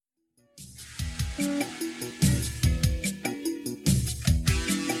Hi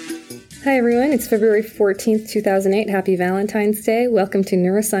everyone, it's February 14th, 2008. Happy Valentine's Day. Welcome to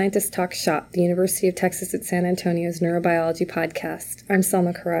Neuroscientist Talk Shop, the University of Texas at San Antonio's neurobiology podcast. I'm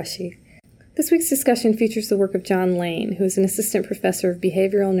Salma Karashi. This week's discussion features the work of John Lane, who is an assistant professor of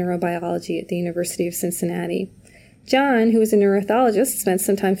behavioral neurobiology at the University of Cincinnati. John, who is a neurothologist, spent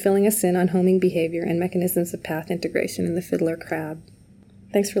some time filling us in on homing behavior and mechanisms of path integration in the fiddler crab.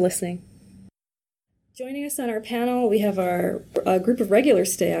 Thanks for listening. Joining us on our panel, we have our group of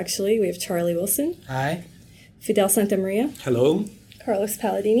regulars today, actually. We have Charlie Wilson. Hi. Fidel Santamaria. Hello. Carlos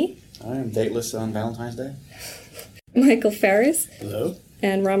Palladini. I am dateless on Valentine's Day. Michael Farris. Hello.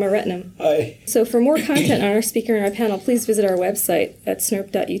 And Rama Retnam. Hi. So for more content on our speaker and our panel, please visit our website at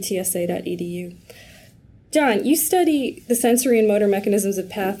snrp.utsa.edu. John, you study the sensory and motor mechanisms of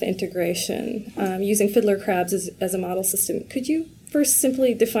path integration using fiddler crabs as a model system. Could you first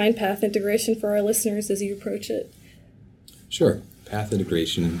simply define path integration for our listeners as you approach it? Sure. Path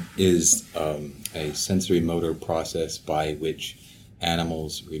integration is a sensory motor process by which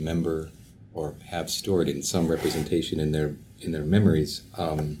animals remember or have stored in some representation in their memories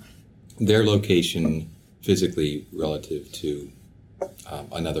their location physically relative to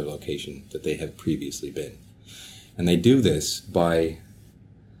another location that they have previously been. And they do this by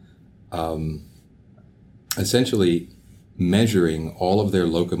essentially measuring all of their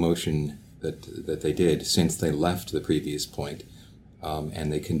locomotion that they did since they left the previous point,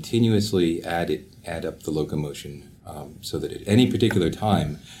 and they continuously add up the locomotion so that at any particular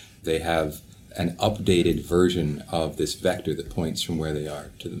time they have an updated version of this vector that points from where they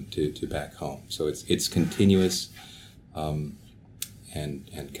are to back home. So it's continuous and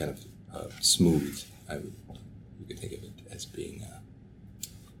kind of smooth. You could think of it as being.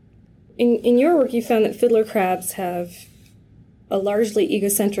 In your work, you found that fiddler crabs have a largely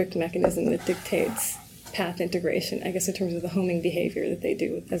egocentric mechanism that dictates path integration, I guess in terms of the homing behavior that they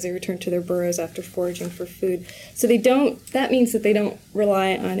do as they return to their burrows after foraging for food. So that means that they don't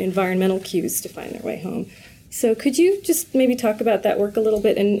rely on environmental cues to find their way home. So could you just maybe talk about that work a little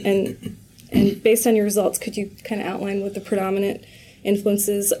bit and based on your results, could you kind of outline what the predominant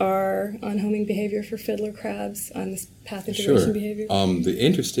influences are on homing behavior for fiddler crabs, on this path integration behavior? The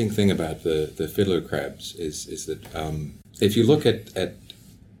interesting thing about the fiddler crabs is that if you look at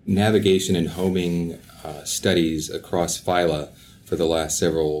navigation and homing studies across phyla for the last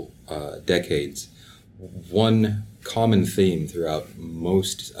several decades, one common theme throughout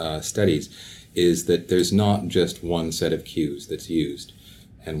most studies is that there's not just one set of cues that's used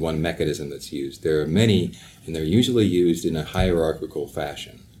and one mechanism that's used. There are many, and they're usually used in a hierarchical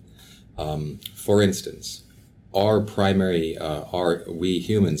fashion. For instance, we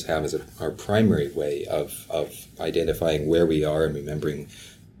humans have as our primary way of identifying where we are and remembering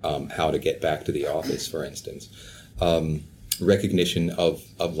how to get back to the office, for instance, recognition of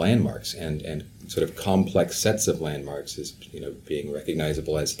landmarks and sort of complex sets of landmarks as being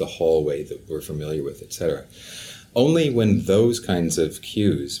recognizable as the hallway that we're familiar with, etc. Only when those kinds of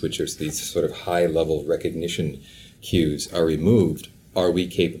cues, which are these sort of high-level recognition cues, are removed, are we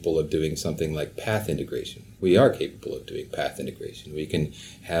capable of doing something like path integration. We are capable of doing path integration. We can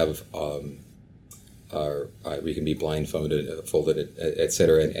have we can be blindfolded,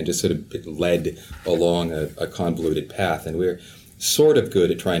 etc., and just sort of led along a convoluted path. And we're sort of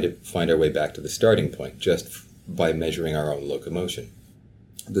good at trying to find our way back to the starting point just by measuring our own locomotion.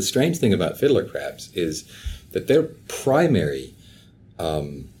 The strange thing about fiddler crabs is that their primary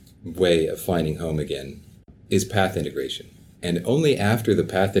way of finding home again is path integration. And only after the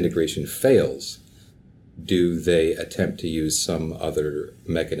path integration fails do they attempt to use some other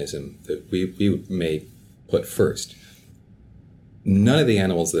mechanism that we may put first. None of the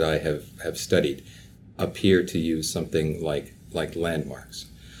animals that I have studied appear to use something like landmarks.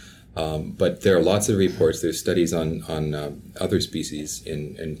 But there are lots of reports, there's studies on other species,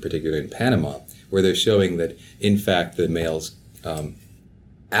 in particular in Panama, where they're showing that, in fact, the males,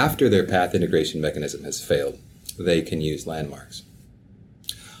 after their path integration mechanism has failed, they can use landmarks.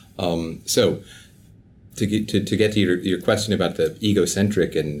 So, to get to your question about the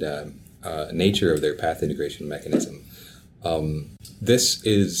egocentric and nature of their path integration mechanism, this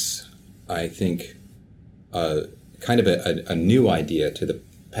is, I think, kind of a new idea to the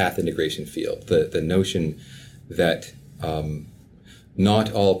path integration field. The notion that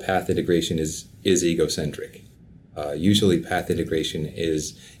not all path integration is egocentric. Usually path integration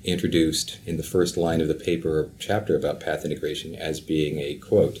is introduced in the first line of the paper or chapter about path integration as being a,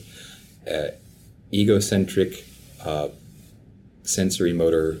 quote, egocentric sensory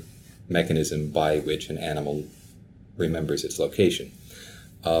motor mechanism by which an animal remembers its location.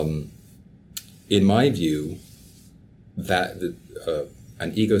 in my view, that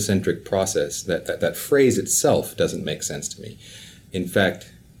an egocentric process, that phrase itself doesn't make sense to me. In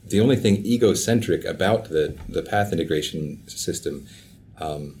fact, the only thing egocentric about the path integration system,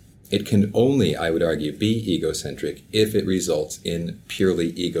 it can only, I would argue, be egocentric if it results in purely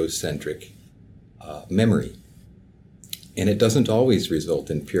egocentric memory. And it doesn't always result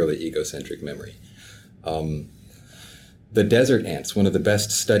in purely egocentric memory. The desert ants, one of the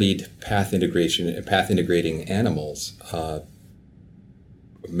best studied path integrating animals,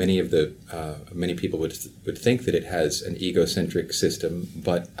 many people would think that it has an egocentric system,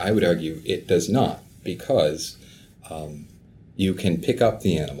 but I would argue it does not, because you can pick up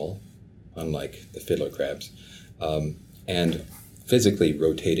the animal, unlike the fiddler crabs, and physically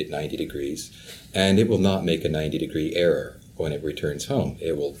rotate it 90 degrees, and it will not make a 90-degree error when it returns home.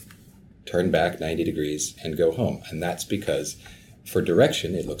 It will turn back 90 degrees and go home. And that's because for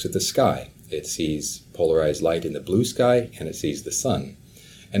direction, it looks at the sky. It sees polarized light in the blue sky, and it sees the sun.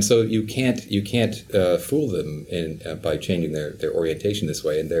 And so you can't fool them by changing their orientation this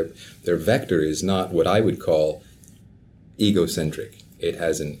way. And their vector is not what I would call egocentric. It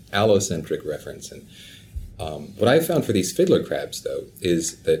has an allocentric reference. And what I found for these fiddler crabs, though,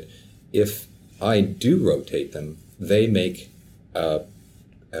 is that if I do rotate them, they make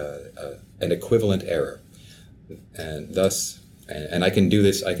an equivalent error, and thus, and I can do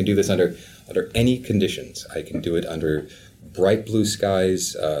this under any conditions. I can do it under bright blue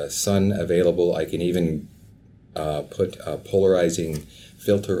skies, sun available. I can even put a polarizing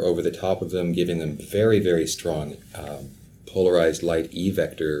filter over the top of them, giving them very, very strong polarized light E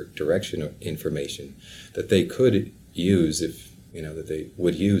vector direction information that they could use if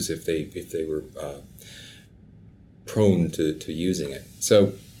they were prone to using it.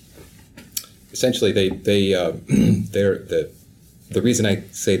 So essentially, the reason I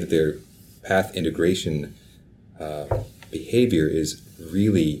say that their path integration behavior is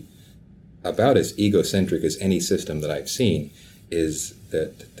really about as egocentric as any system that I've seen is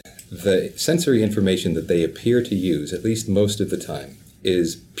that the sensory information that they appear to use, at least most of the time,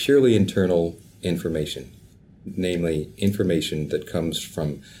 is purely internal information, namely information that comes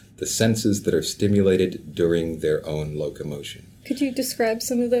from the senses that are stimulated during their own locomotion. Could you describe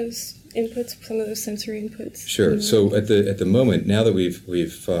some of those inputs, some of those sensory inputs? Sure. So at the moment, now that we've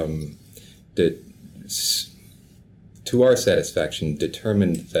to our satisfaction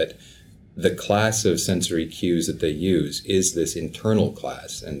determined that the class of sensory cues that they use is this internal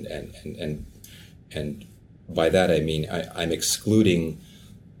class, and by that I mean I'm excluding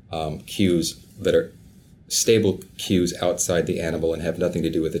cues that are stable cues outside the animal and have nothing to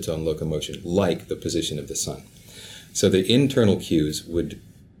do with its own locomotion, like the position of the sun. So the internal cues would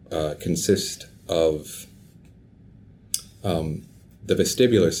consist of the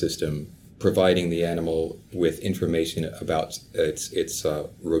vestibular system providing the animal with information about its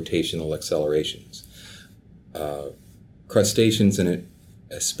rotational accelerations. Crustaceans, and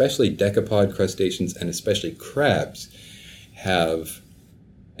especially decapod crustaceans and especially crabs, have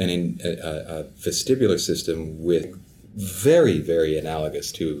a vestibular system with very, very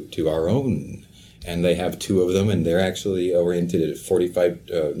analogous to our own. And they have two of them, and they're actually oriented at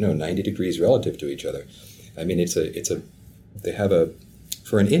 90 degrees relative to each other. I mean,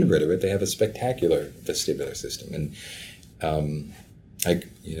 for an invertebrate, they have a spectacular vestibular system. And I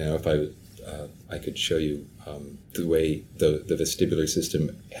could show you the way the vestibular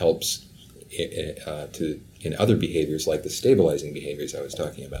system helps in other behaviors, like the stabilizing behaviors I was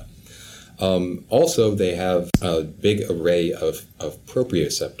talking about. Also, they have a big array of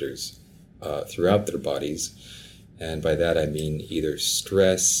proprioceptors throughout their bodies, and by that I mean either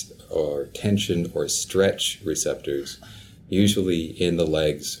stress or tension or stretch receptors, usually in the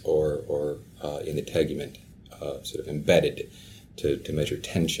legs or in the tegument, sort of embedded to measure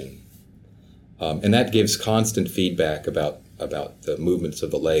tension. And that gives constant feedback about the movements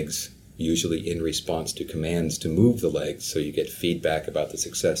of the legs, usually in response to commands to move the legs, so you get feedback about the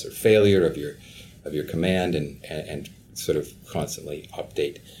success or failure of your command and sort of constantly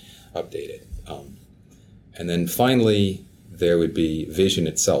update it. And then finally, there would be vision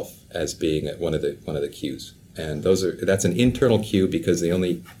itself as being one of the cues. And that's an internal cue, because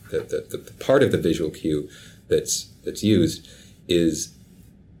the part of the visual cue that's used is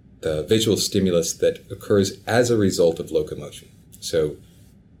the visual stimulus that occurs as a result of locomotion. So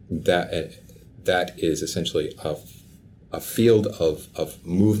that is essentially a field of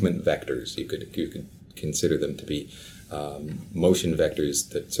movement vectors. You could consider them to be motion vectors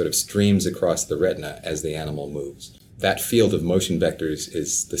that sort of streams across the retina as the animal moves. That field of motion vectors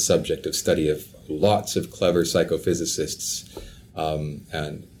is the subject of study of lots of clever psychophysicists,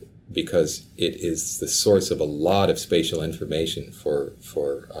 and because it is the source of a lot of spatial information for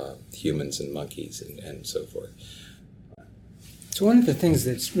humans and monkeys and so forth. So one of the things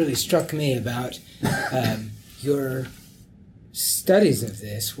that's really struck me about your studies of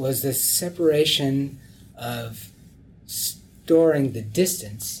this was the separation of storing the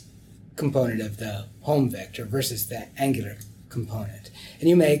distance component of the home vector versus the angular component. And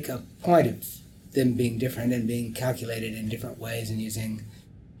you make a point of them being different and being calculated in different ways and using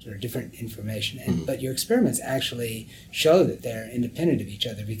sort of different information. But your experiments actually show that they're independent of each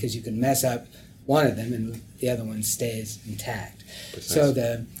other because you can mess up one of them and the other one stays intact.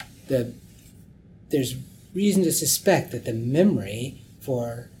 Precisely. So there's reason to suspect that the memory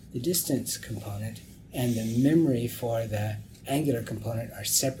for the distance component and the memory for the angular component are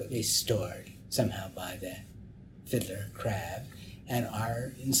separately stored somehow by the fiddler crab and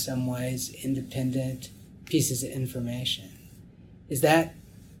are in some ways independent pieces of information. Is that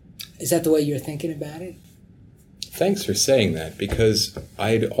the way you're thinking about it? Thanks for saying that, because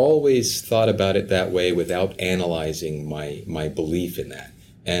I'd always thought about it that way without analyzing my belief in that.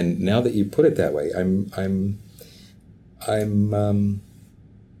 And now that you put it that way, I'm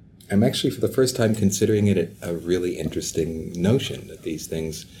actually for the first time considering it a really interesting notion that these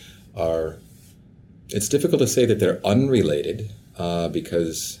things are. It's difficult to say that they're unrelated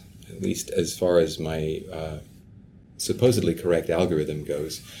because, at least as far as my supposedly correct algorithm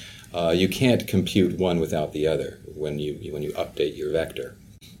goes, you can't compute one without the other when you update your vector.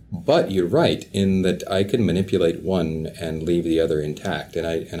 But you're right in that I can manipulate one and leave the other intact,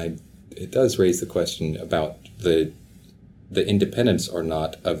 and it does raise the question about the independence or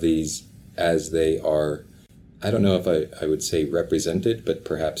not of these as they are. I don't know if I would say represented, but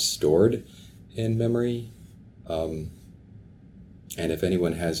perhaps stored in memory. And if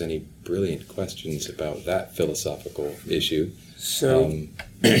anyone has any brilliant questions about that philosophical issue,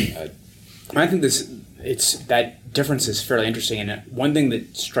 I think that difference is fairly interesting. And one thing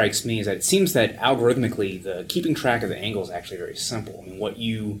that strikes me is that it seems that algorithmically, the keeping track of the angle is actually very simple. I mean, what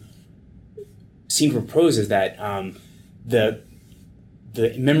you seem to propose is that the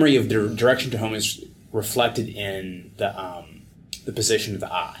memory of the direction to home is reflected in the position of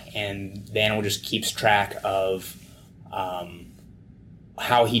the eye, and the animal just keeps track of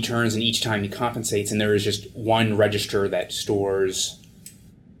how he turns, and each time he compensates, and there is just one register that stores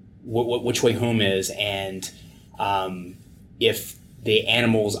which way home is, and if the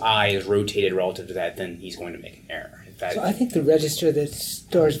animal's eye is rotated relative to that, then he's going to make an error. So I think the register that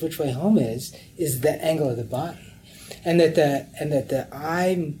stores which way home is the angle of the body, and that the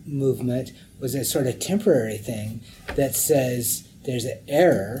eye movement was a sort of temporary thing that says there's an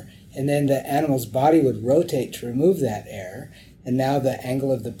error, and then the animal's body would rotate to remove that error, and now the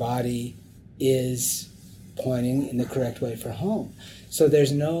angle of the body is pointing in the correct way for home. So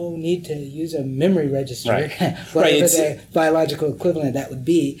there's no need to use a memory register, right. whatever the biological equivalent that would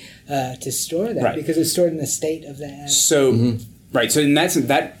be, to store that, right. because it's stored in the state of the animal. So, right, so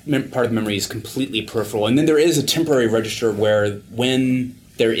that part of the memory is completely peripheral. And then there is a temporary register where when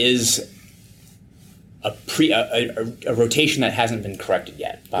there is a rotation that hasn't been corrected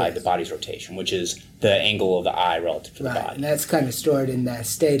yet by the body's rotation, which is the angle of the eye relative to the body. And that's kind of stored in the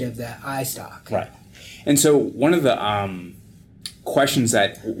state of the eye stalk. Right. And so one of the questions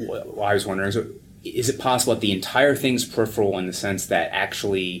that I was wondering is it possible that the entire thing's peripheral in the sense that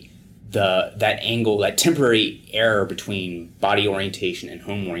actually that angle, that temporary error between body orientation and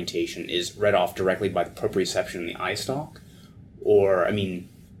home orientation is read off directly by the proprioception in the eye stalk? Or, I mean,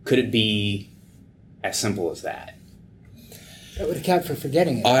 could it be as simple as that? That would account for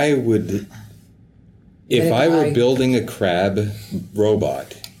forgetting it. I would, if I were building a crab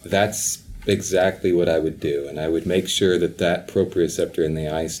robot, that's exactly what I would do. And I would make sure that proprioceptor in the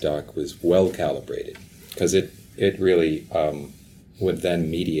eye stalk was well calibrated, because it really would then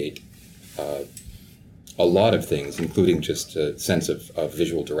mediate a lot of things, including just a sense of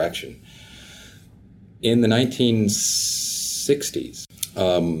visual direction. In the 1960s,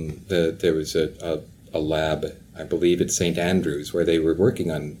 there was a lab, I believe at St. Andrews, where they were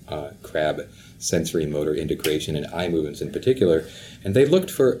working on crab sensory motor integration and eye movements in particular, and they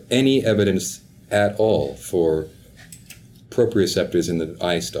looked for any evidence at all for proprioceptors in the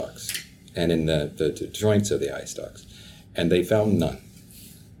eye stalks and in the joints of the eye stalks, and they found none.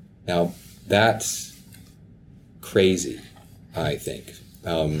 Now, that's crazy, I think,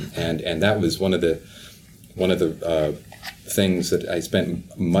 and that was one of the things that I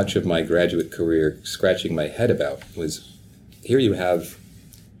spent much of my graduate career scratching my head about. Was here you have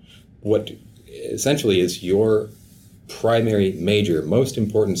what essentially is your primary, major, most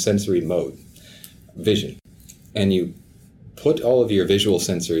important sensory mode, vision, and you put all of your visual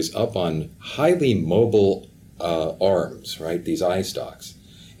sensors up on highly mobile arms, right? These eye stalks,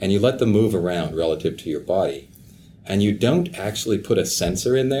 and you let them move around relative to your body, and you don't actually put a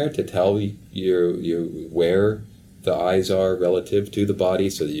sensor in there to tell you where the eyes are relative to the body,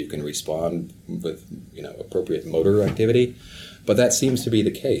 so that you can respond with appropriate motor activity. But that seems to be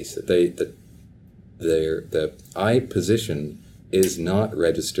the case, that the eye position is not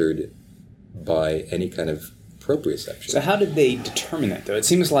registered by any kind of proprioception. So how did they determine that, though? It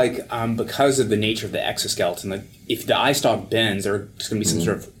seems like because of the nature of the exoskeleton, if the eye stalk bends, there's going to be some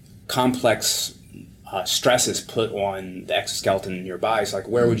sort of complex stresses put on the exoskeleton nearby. So,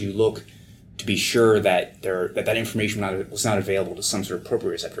 where would you look to be sure that that information was not available to some sort of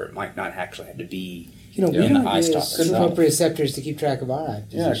proprioceptor? It might not actually have to be we in don't the eye stalk use itself. proprioceptors to keep track of our eye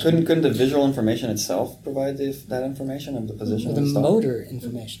position. Yeah, couldn't the visual information itself provide that information of the position Or of the the stalk? motor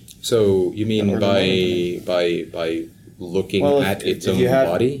information. So you mean Or the by looking Well, at its if own you have-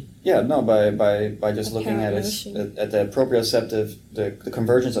 body? Yeah, no, by just looking at Apparent motion. at the proprioceptive, the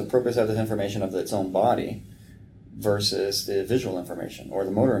convergence of proprioceptive information of its own body versus the visual information or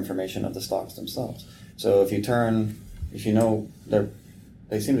the motor information of the stalks themselves. So if you know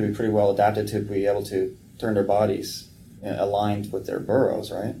they seem to be pretty well adapted to be able to turn their bodies aligned with their burrows,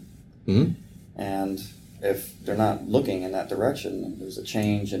 right? Mm-hmm. And if they're not looking in that direction, and there's a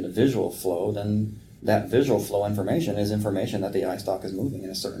change in the visual flow, then that visual flow information is information that the eye stalk is moving in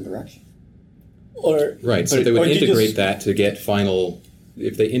a certain direction. Or Right, so they would integrate that to get final.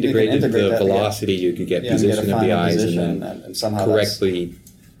 If they integrated integrate the that, velocity, you could get Yeah, and get a position of the final eyes position, and and somehow then correctly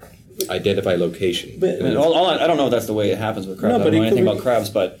identify location. But- And I don't know if that's the way it happens with crabs. No, I but don't know it anything could about crabs,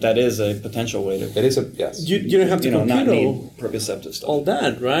 but that is a potential way to It is a yes. you don't have to not compute need all, proprioceptive stuff. all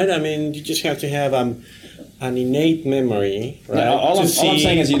that, right? I mean, you just have to have an innate memory, right? Yeah, all I'm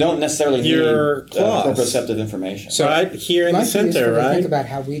saying is you don't necessarily need your claws. proprioceptive information. So right here in the Might be useful center, to right? think about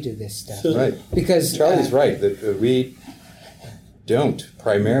how we do this stuff. So- Right. Because Charlie's right that we don't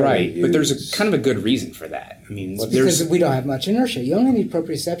primarily Right, but there's use- a kind of a good reason for that. I mean, because there's we don't have much inertia. You only need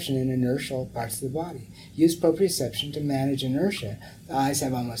proprioception in inertial parts of the body. Use proprioception to manage inertia. The eyes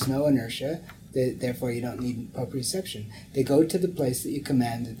have almost no inertia, therefore you don't need proprioception. They go to the place that you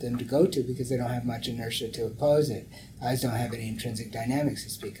commanded them to go to because they don't have much inertia to oppose it. Eyes don't have any intrinsic dynamics to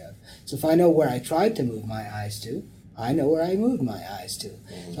speak of. So if I know where I tried to move my eyes to, I know where I moved my eyes to.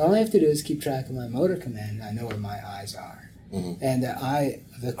 So all I have to do is keep track of my motor command, and I know where my eyes are. And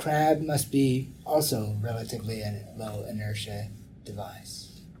the crab must be also relatively a low inertia device.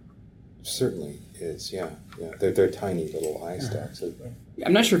 certainly is. Yeah. They're tiny little eye stalks.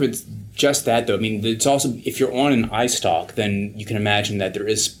 I'm not sure if it's just that, though. I mean, it's also, if you're on an eye stalk, then you can imagine that there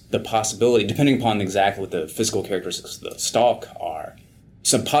is the possibility, depending upon exactly what the physical characteristics of the stalk are,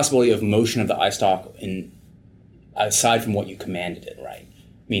 some possibility of motion of the eye stalk aside from what you commanded it, right?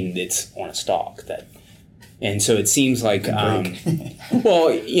 I mean, it's on a stalk and so it seems like, well,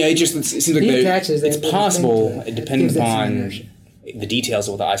 it seems like it's possible, depending upon the details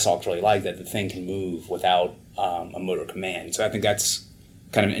of what the eye stalk's really like, that the thing can move without a motor command. So I think that's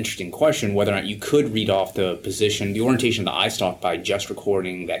kind of an interesting question, whether or not you could read off the position, the orientation of the eye stalk by just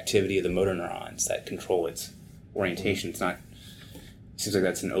recording the activity of the motor neurons that control its orientation. It seems like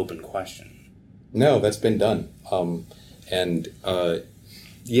that's an open question. No, that's been done. So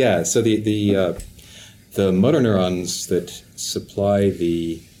the motor neurons that supply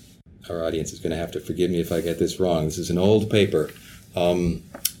our audience is going to have to forgive me if I get this wrong. This is an old paper.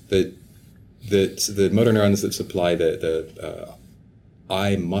 The motor neurons that supply the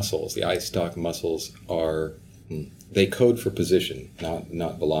eye muscles, the eye stalk muscles, they code for position,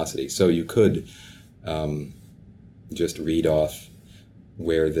 not velocity. So you could just read off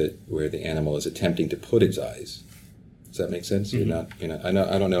where the animal is attempting to put its eyes. Does that make sense? Mm-hmm. I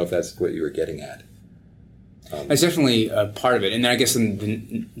don't know if that's what you were getting at. That's definitely a part of it. And then I guess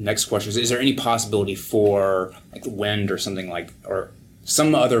the next question is there any possibility for like wind or something or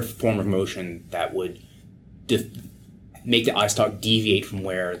some other form of motion that would make the eye stalk deviate from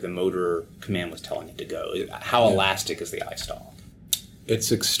where the motor command was telling it to go? How elastic is the eye stalk? It's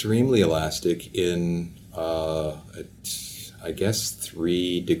extremely elastic in, I guess,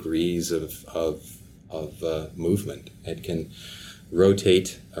 3 degrees of movement. It can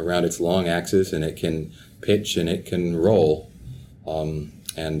rotate around its long axis, and it can pitch, and it can roll.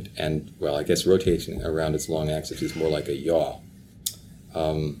 I guess rotation around its long axis is more like a yaw.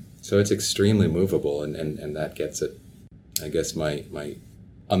 So it's extremely movable, and that gets it. I guess my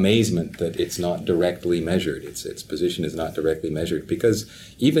amazement that it's not directly measured. Its position is not directly measured, because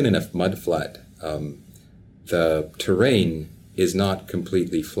even in a mudflat, the terrain is not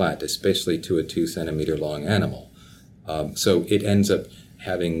completely flat, especially to a 2 centimeter long animal. So it ends up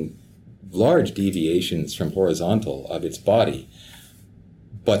having large deviations from horizontal of its body,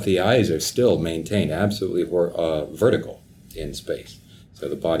 but the eyes are still maintained absolutely vertical in space. So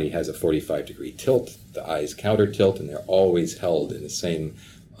the body has a 45-degree tilt, the eyes counter tilt, and they're always held in the same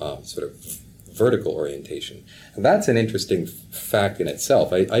sort of vertical orientation. And that's an interesting fact in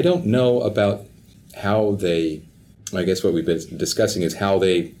itself. I don't know about how they, I guess what we've been discussing is how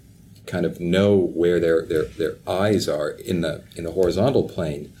they kind of know where their eyes are in the horizontal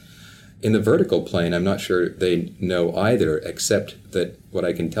plane. In the vertical plane, I'm not sure they know either, except that what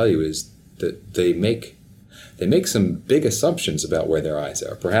I can tell you is that they make some big assumptions about where their eyes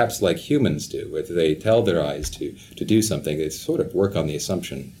are, perhaps like humans do. If they tell their eyes to do something, they sort of work on the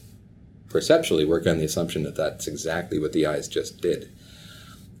assumption, perceptually work on the assumption that that's exactly what the eyes just did.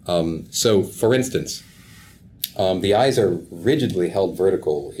 So, for instance, the eyes are rigidly held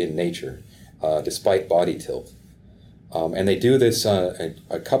vertical in nature, despite body tilt. And they do this a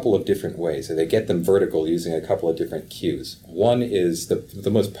couple of different ways. So they get them vertical using a couple of different cues. One is, the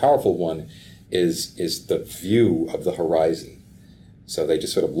most powerful one is the view of the horizon. So they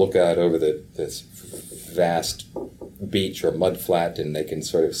just sort of look out over this vast beach or mud flat, and they can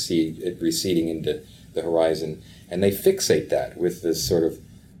sort of see it receding into the horizon. And they fixate that with this sort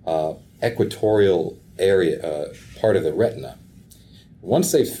of equatorial area, part of the retina.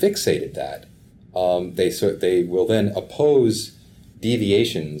 Once they've fixated that, they will then oppose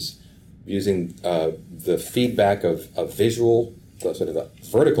deviations using the feedback of visual, the sort of the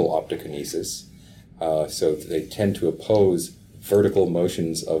vertical optokinesis. So they tend to oppose vertical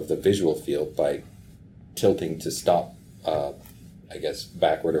motions of the visual field by tilting to stop, I guess,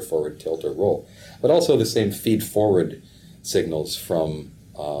 backward or forward tilt or roll. But also the same feed forward signals from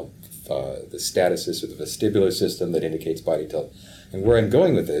the statosis or the vestibular system that indicates body tilt. And where I'm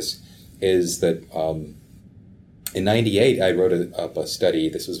going with this is that in '98 I wrote up a study.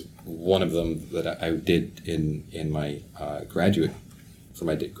 This was one of them that I did in my graduate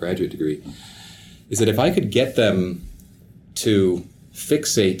degree. Is that if I could get them to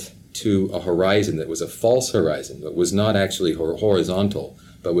fixate to a horizon that was a false horizon, that was not actually horizontal,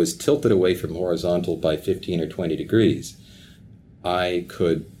 but was tilted away from horizontal by 15 or 20 degrees, I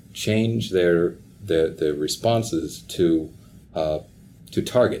could change their responses to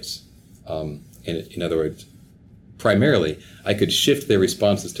targets. In other words, primarily, I could shift their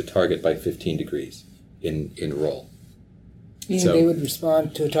responses to target by 15 degrees in roll. And so, they would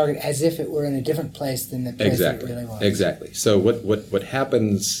respond to a target as if it were in a different place than the place that it really was. Exactly. So what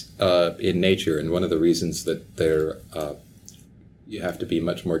happens in nature, and one of the reasons that you have to be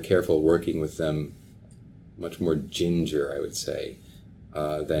much more careful working with them, much more ginger, I would say,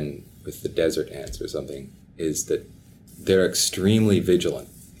 than with the desert ants or something, is that they're extremely vigilant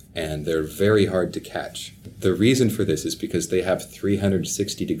and they're very hard to catch. The reason for this is because they have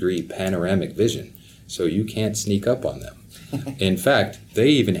 360-degree panoramic vision, so you can't sneak up on them. In fact, they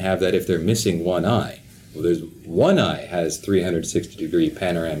even have that if they're missing one eye. Well, there's one eye has 360-degree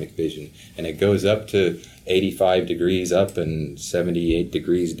panoramic vision, and it goes up to 85 degrees up and 78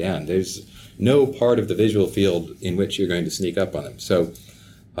 degrees down. There's no part of the visual field in which you're going to sneak up on them. So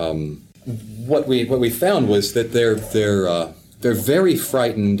what we found was that they're very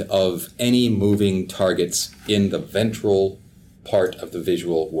frightened of any moving targets in the ventral part of the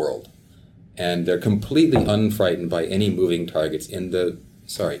visual world. And they're completely unfrightened by any moving targets in the,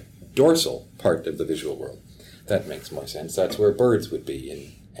 dorsal part of the visual world. That makes more sense. That's where birds would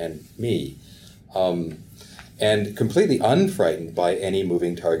be and me. And completely unfrightened by any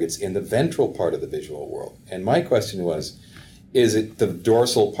moving targets in the ventral part of the visual world. And my question was, is it the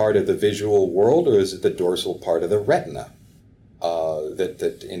dorsal part of the visual world, or is it the dorsal part of the retina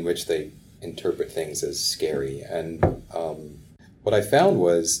that in which they interpret things as scary? And what I found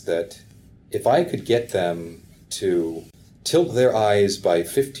was that if I could get them to tilt their eyes by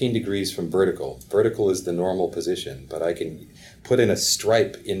 15 degrees from vertical is the normal position, but I can put in a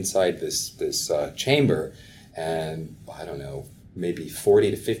stripe inside this chamber, and I don't know, maybe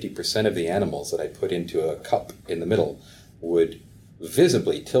 40 to 50% of the animals that I put into a cup in the middle would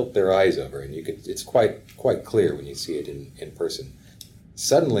visibly tilt their eyes over, and it's quite clear when you see it in person.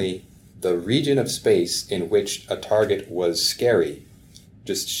 Suddenly, the region of space in which a target was scary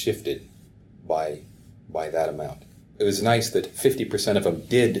just shifted by that amount. It was nice that 50% of them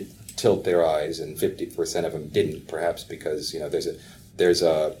did tilt their eyes and 50% of them didn't, perhaps because there's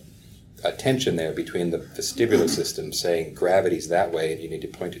a tension there between the vestibular system saying gravity's that way and you need to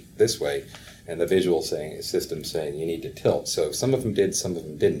point it this way, and the visual system saying you need to tilt. So some of them did, some of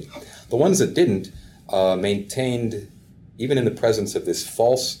them didn't. The ones that didn't maintained, even in the presence of this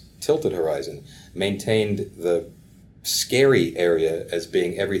false tilted horizon, maintained the scary area as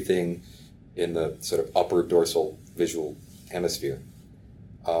being everything in the sort of upper dorsal visual hemisphere.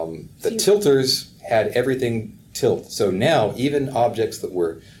 The tilters had everything tilt. So now even objects that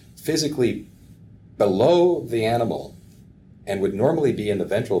were physically below the animal and would normally be in the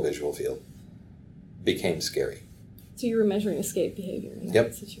ventral visual field became scary. So you were measuring escape behavior in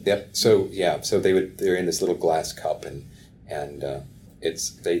that situation. Yep. So they're in this little glass cup, and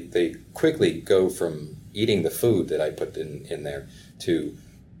they quickly go from eating the food that I put in there to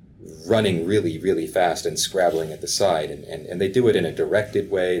running really, really fast and scrabbling at the side, and they do it in a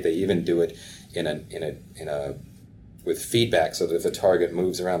directed way. They even do it in a with feedback, so that if a target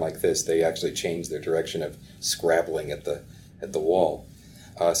moves around like this, they actually change their direction of scrabbling at the wall.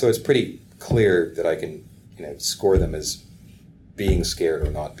 So it's pretty clear that I can score them as being scared or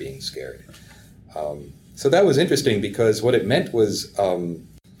not being scared. So that was interesting because what it meant was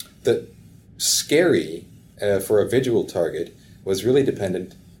that scary for a visual target was really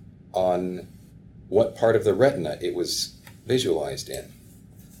dependent on what part of the retina it was visualized in.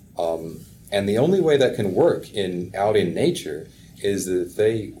 And the only way that can work out in nature is that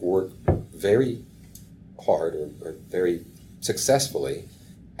they work very hard or very successfully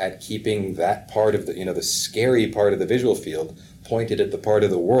at keeping that part of the scary part of the visual field pointed at the part of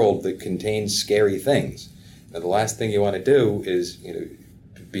the world that contains scary things. Now, the last thing you want to do is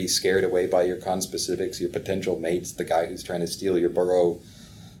be scared away by your conspecifics, your potential mates, the guy who's trying to steal your burrow,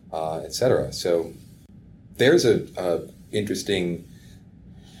 etc. So there's a interesting,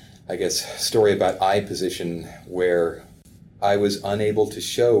 I guess, story about eye position where I was unable to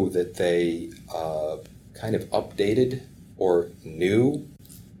show that they kind of updated or knew,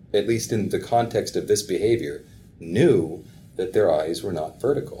 at least in the context of this behavior, knew that their eyes were not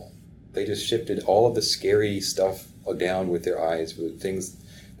vertical. They just shifted all of the scary stuff down with their eyes, with things.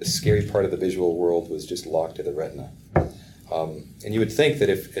 The scary part of the visual world was just locked to the retina. And you would think that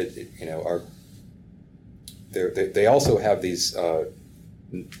if they also have these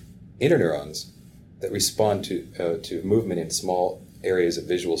interneurons that respond to movement in small areas of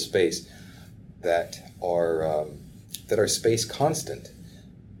visual space that are space constant,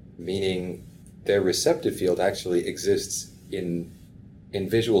 meaning their receptive field actually exists in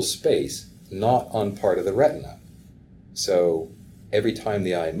visual space, not on part of the retina. So every time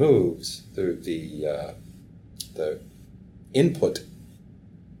the eye moves, the input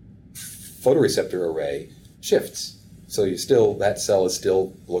photoreceptor array shifts. So that cell is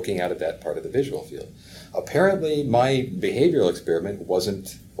still looking out at that part of the visual field. Apparently, my behavioral experiment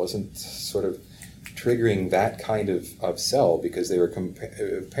wasn't sort of triggering that kind of cell because they were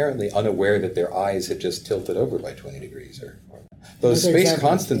apparently unaware that their eyes had just tilted over by 20 degrees. Those space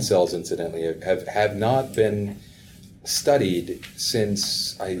constant cells, incidentally, have not been studied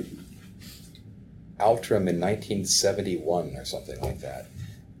since Outram in 1971 or something like that.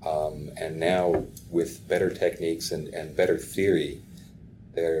 And now, with better techniques and better theory,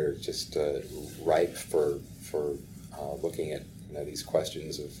 they're just ripe for looking at these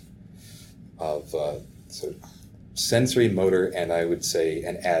questions of sort of sensory, motor, and I would say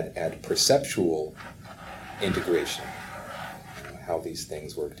add perceptual integration, how these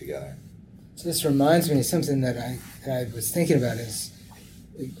things work together. So this reminds me of something that I was thinking about as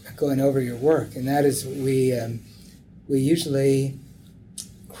going over your work, and that is we usually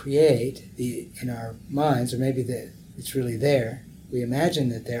create in our minds, or maybe it's really there, we imagine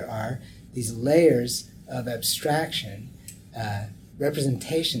that there are these layers of abstraction,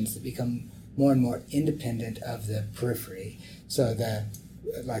 representations that become more and more independent of the periphery. So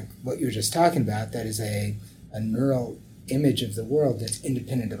like what you were just talking about, that is a neural image of the world that's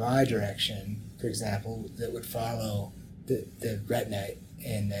independent of eye direction, for example, that would follow the retina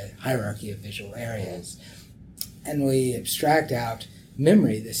in the hierarchy of visual areas. And we abstract out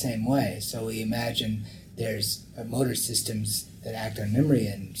memory the same way. So we imagine there's motor systems that act on memory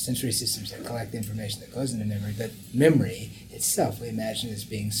and sensory systems that collect the information that goes into memory, but memory itself we imagine as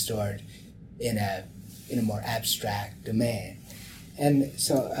being stored in a more abstract domain. And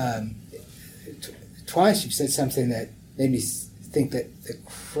so twice you've said something that made me think that the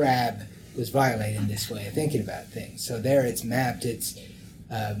crab was violating this way of thinking about things. So there it's mapped its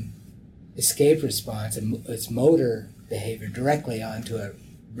escape response and its motor behavior directly onto a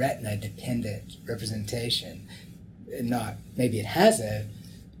retina-dependent representation. Not maybe it has a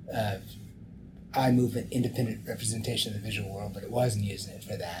eye movement independent representation of the visual world, but it wasn't using it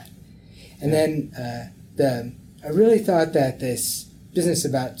for that. And then I really thought that this business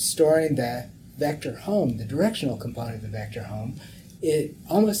about storing the vector home, the directional component of the vector home, it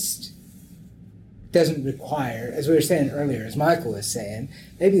almost doesn't require, as we were saying earlier, as Michael was saying,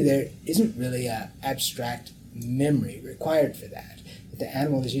 maybe there isn't really an abstract memory required for that. The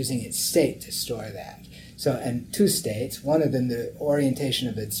animal is using its state to store that. So, and two states, one of them the orientation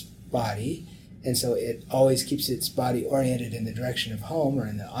of its body, and so it always keeps its body oriented in the direction of home or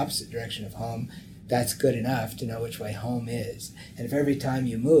in the opposite direction of home. That's good enough to know which way home is. And if every time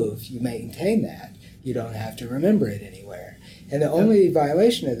you move, you maintain that, you don't have to remember it anywhere. And the only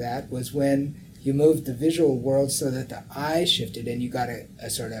violation of that was when you moved the visual world so that the eye shifted and you got a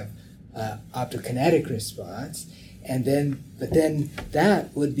sort of optokinetic response. And but then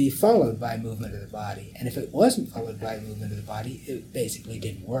that would be followed by movement of the body. And if it wasn't followed by movement of the body, it basically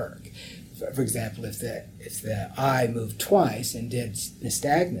didn't work. For example, if the eye moved twice and did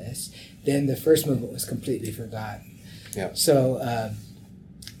nystagmus, then the first movement was completely forgotten. Yeah. So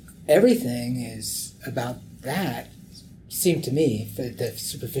everything is about that, seemed to me, for the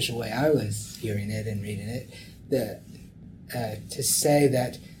superficial way I was hearing it and reading it, to say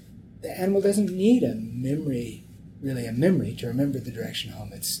that the animal doesn't need a memory to remember the direction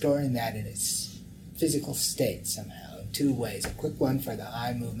home. It's storing that in its physical state somehow, in two ways, a quick one for the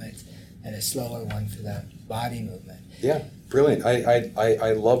eye movement and a slower one for the body movement. Yeah, brilliant.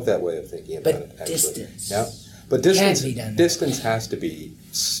 I love that way of thinking about it. But distance. Yeah. But distance, Can't be done distance has to be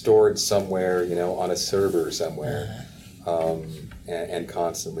stored somewhere, on a server somewhere, and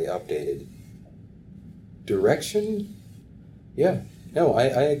constantly updated. Direction? Yeah. No, I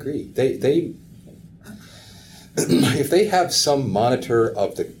agree. They if they have some monitor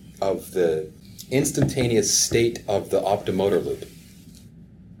of the instantaneous state of the optomotor loop,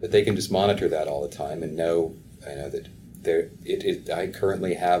 that they can just monitor that all the time and know, that I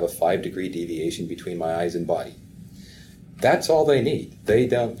currently have a 5-degree deviation between my eyes and body. That's all they need. They're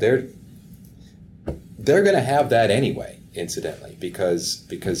going to have that anyway, incidentally, because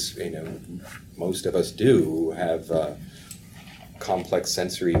most of us do have complex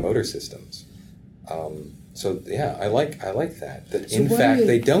sensory motor systems. So yeah, I like that. That So in fact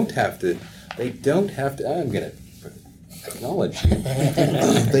they don't have to. I'm going to acknowledge you.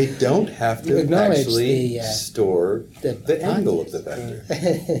 They don't have to actually store the angle of the vector.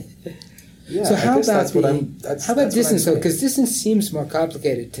 Yeah, so how about how about distance though? Because distance seems more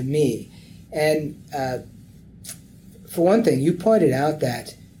complicated to me. And for one thing, you pointed out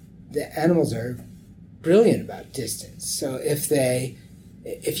that the animals are brilliant about distance. So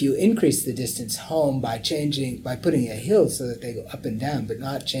if you increase the distance home by putting a hill so that they go up and down, but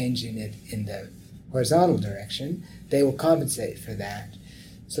not changing it in the horizontal direction, they will compensate for that.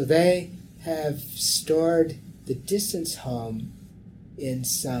 So they have stored the distance home in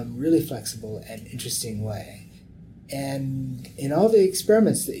some really flexible and interesting way. And in all the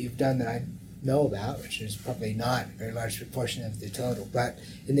experiments that you've done that I know about, which is probably not a very large proportion of the total, but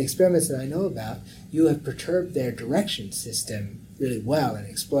in the experiments that I know about, you have perturbed their direction system really well and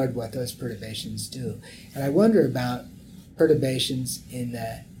explored what those perturbations do. And I wonder about perturbations in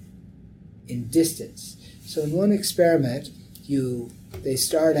distance. So in one experiment, they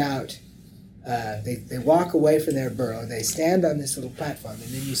start out, they walk away from their burrow, they stand on this little platform,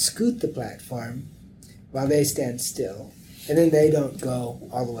 and then you scoot the platform while they stand still, and then they don't go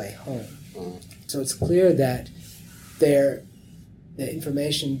all the way home. So it's clear that the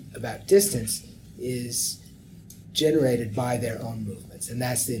information about distance is generated by their own movements, and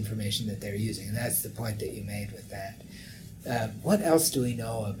that's the information that they're using, and that's the point that you made with that. What else do we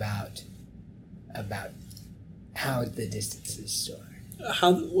know about how the distance is stored? I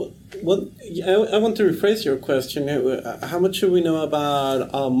want to rephrase your question. How much do we know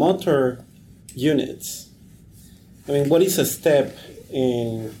about motor units? I mean, what is a step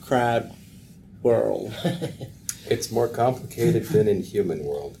in crab world? It's more complicated than in human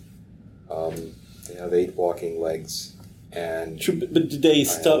world. They have 8 walking legs, and but do they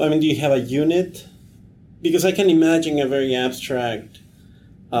stop? I mean, do you have a unit? Because I can imagine a very abstract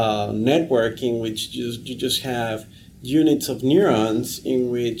network in which you just have units of neurons in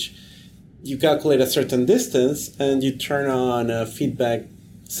which you calculate a certain distance and you turn on a feedback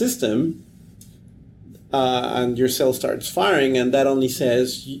system and your cell starts firing, and that only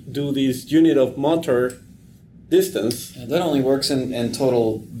says do this unit of motor distance. That only works in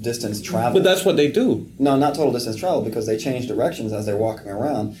total distance travel. But that's what they do. No, not total distance travel, because they change directions as they're walking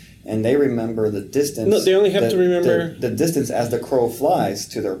around, and they remember the distance. No, they only have to remember the distance as the crow flies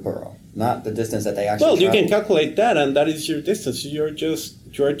to their burrow, not the distance that they actually. Well, travel. you can calculate that, and that is your distance. You're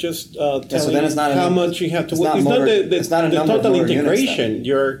just telling so then it's not how much you have to. It's not the total integration.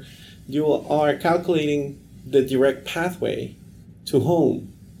 Units, you are calculating the direct pathway to home.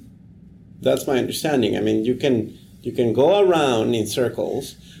 That's my understanding. I mean, you can go around in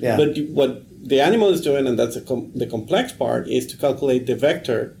circles, but what the animal is doing, and that's the complex part, is to calculate the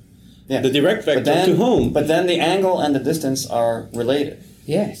vector the direct vector to home. But then the angle and the distance are related.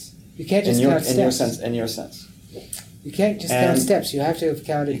 Yes. You can't just in count steps. In your sense. You can't just count steps. You have to have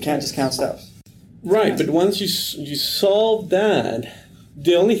counted. You can't just count steps. Right, but once you solve that,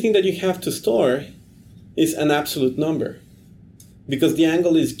 the only thing that you have to store is an absolute number, because the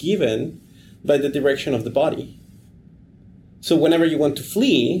angle is given by the direction of the body. So whenever you want to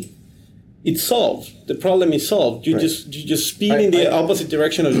flee, it's solved. The problem is solved. You just speed in the opposite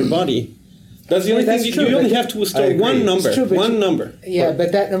direction of your body. That's the only thing. You only have to store one number. One number. Yeah,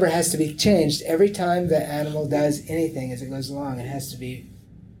 but that number has to be changed every time the animal does anything as it goes along. It has to be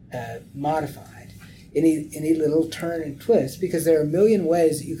modified. Any little turn and twist, because there are a million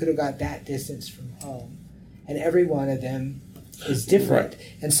ways that you could have got that distance from home, and every one of them is different.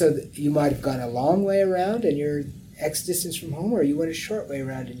 Right. And so you might have gone a long way around and you're X distance from home, or you went a short way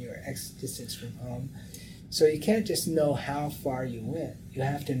around and you're X distance from home. So you can't just know how far you went. You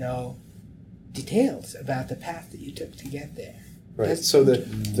have to know details about the path that you took to get there. Right. That's so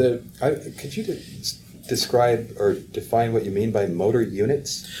could you describe or define what you mean by motor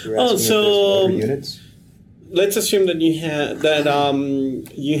units? You're asking if there's motor units? Let's assume that you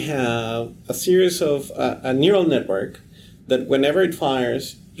have a series of a neural network that whenever it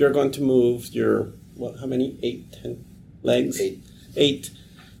fires, you're going to move your how many? 8, 10 legs? 8.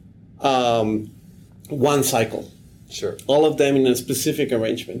 One cycle. Sure. All of them in a specific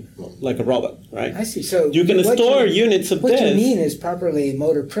arrangement, like a robot, right? I see. So you can store units of this. What you mean is properly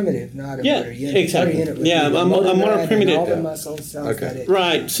motor primitive, not a motor unit. Exactly. Motor unit a motor primitive. All the muscle cells that it.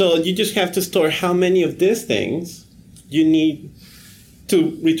 Right. So you just have to store how many of these things you need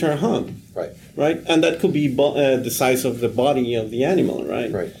to return home. Right. Right. And that could be the size of the body of the animal, right?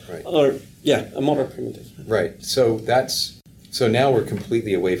 Right. Or a motor primitive. Right. So now we're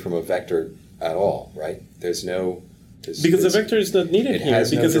completely away from a vector at all, right? There's no. Because the vector is not needed here.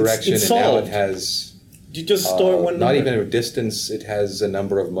 Because no direction, it's and now solved. it has. You just store one number. Not even a distance. It has a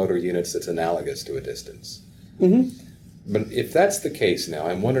number of motor units that's analogous to a distance. Mm-hmm. But if that's the case now,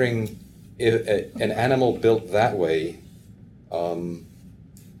 I'm wondering if an animal built that way,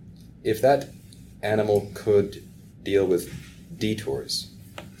 if that animal could deal with detours,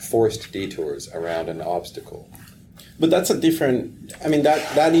 forced detours around an obstacle. But that's a different.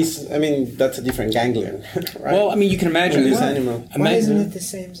 That's a different ganglion, right? Well, you can imagine this animal. Why isn't it the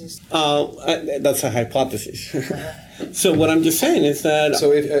same as? That's a hypothesis. So what I'm just saying is that.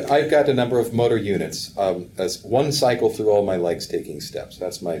 So if I've got a number of motor units, as one cycle through all my legs taking steps.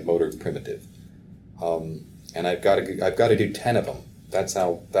 That's my motor primitive, and I've got to do 10 of them. That's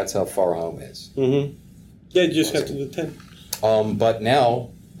how far home is. Mm-hmm. Yeah, you just have to do 10. But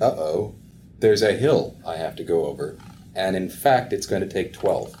now, there's a hill I have to go over. And in fact, it's going to take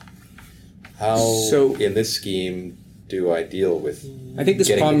 12. How, in this scheme, do I deal with I think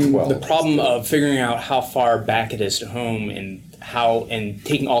the problem instead? of figuring out how far back it is to home and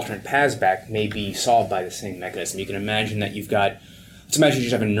taking alternate paths back may be solved by the same mechanism. You can imagine that let's imagine you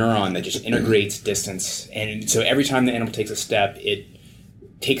just have a neuron that just integrates distance. And so every time the animal takes a step, it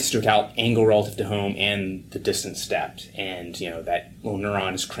takes into account angle relative to home and the distance stepped. And, that little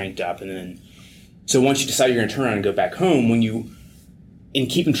neuron is cranked up. And then, so once you decide you're going to turn around and go back home, in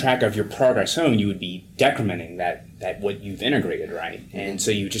keeping track of your progress home, you would be decrementing that what you've integrated, right? And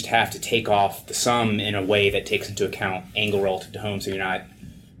so you just have to take off the sum in a way that takes into account angle relative to home. So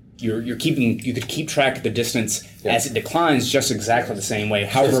you could keep track of the distance as it declines just exactly the same way,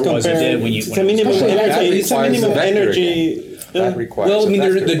 however it was it did when you. It's a minimum energy. That requires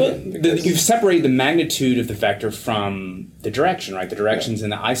you've separated the magnitude of the vector from the direction, right? The direction's in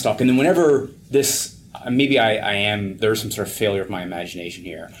the eye stalk. And then whenever this, maybe there's some sort of failure of my imagination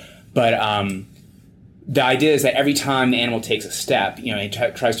here. But the idea is that every time the animal takes a step,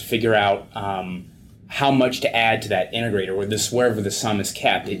 it tries to figure out how much to add to that integrator, wherever the sum is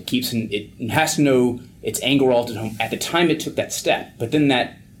kept. It has to know its angle relative to home at the time it took that step. But then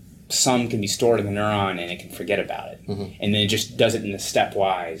that sum can be stored in the neuron and it can forget about it. Mm-hmm. And then it just does it in a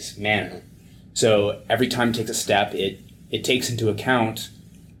stepwise manner. Mm-hmm. So every time it takes a step, it takes into account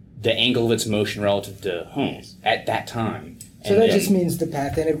the angle of its motion relative to home at that time. So that just means the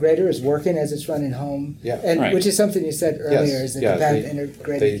path integrator is working as it's running home, which is something you said earlier, is that the path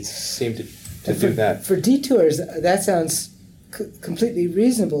integrator... They seem to do that. For detours, that sounds completely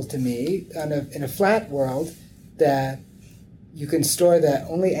reasonable to me in a flat world, that you can store the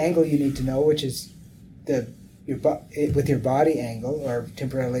only angle you need to know, which is with your body angle, or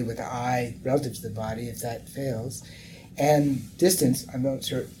temporarily with the eye relative to the body if that fails, and distance. I'm not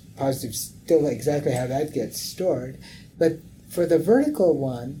positive still exactly how that gets stored, but for the vertical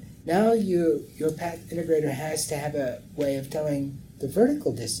one, now your path integrator has to have a way of telling the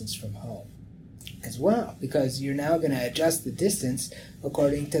vertical distance from home as well, because you're now going to adjust the distance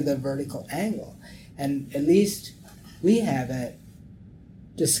according to the vertical angle. And at least we haven't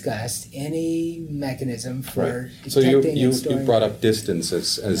discussed any mechanism for So detecting you and storing. brought up distance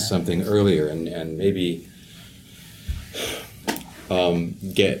as something earlier, and maybe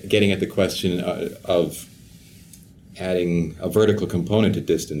getting at the question of adding a vertical component to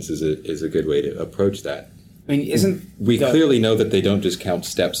distance is a good way to approach that. I mean, We clearly know that they don't just count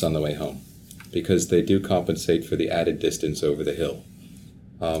steps on the way home, because they do compensate for the added distance over the hill.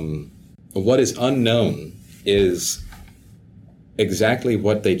 What is unknown is exactly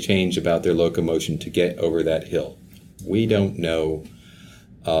what they change about their locomotion to get over that hill. We don't know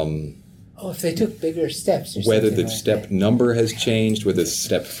if they took bigger steps or whether something the like step that. number has changed, whether the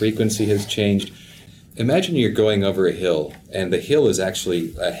step frequency has changed. Imagine you're going over a hill, and the hill is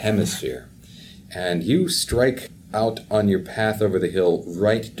actually a hemisphere, and you strike out on your path over the hill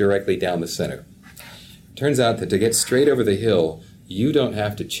right directly down the center. Turns out that to get straight over the hill, you don't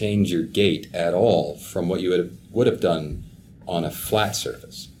have to change your gait at all from what you would have done on a flat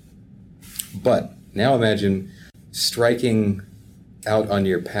surface. But now imagine striking out on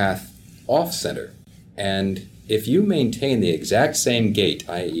your path off-center, and if you maintain the exact same gait,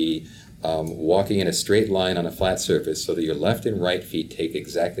 i.e., walking in a straight line on a flat surface so that your left and right feet take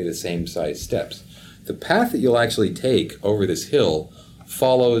exactly the same size steps, the path that you'll actually take over this hill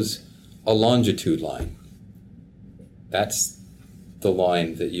follows a longitude line. That's the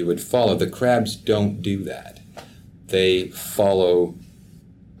line that you would follow. The crabs don't do that. They follow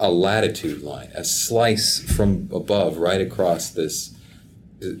a latitude line, a slice from above right across this.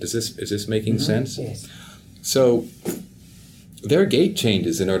 Is this making sense? Yes. So their gait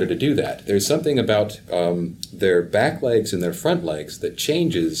changes in order to do that. There's something about their back legs and their front legs that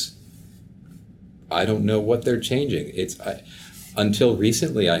changes. I don't know what they're changing. Until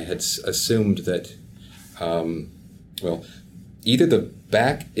recently, I had assumed that, either the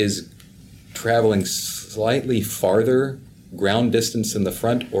back is traveling slightly farther ground distance than the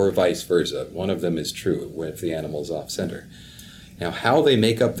front, or vice versa. One of them is true if the animal's off center. Now, how they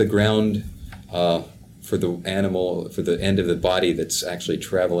make up the ground for the animal, for the end of the body that's actually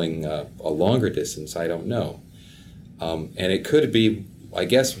traveling a longer distance, I don't know. And it could be, I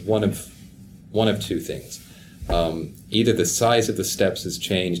guess, one of two things. Either the size of the steps has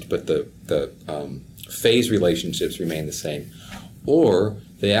changed, but the phase relationships remain the same, or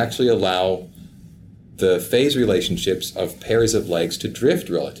they actually allow the phase relationships of pairs of legs to drift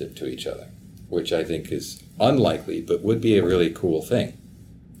relative to each other, which I think is unlikely, but would be a really cool thing.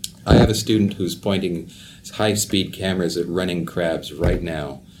 I have a student who's pointing high-speed cameras at running crabs right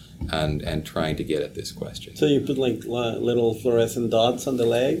now and trying to get at this question. So you put like little fluorescent dots on the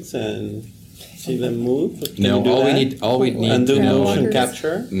legs and see them move? Can No, you do all we need and do to know. motion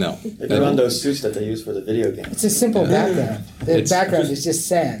capture? No. They run those suits that they use for the video games. It's a simple background. The It's- background is just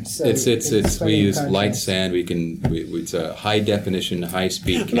sand. So It's we plenty of use contrast. light sand. It's a high definition, high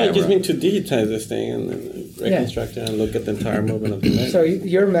speed camera. No, I just mean to digitize this thing and then reconstruct it and look at the entire movement of the leg. So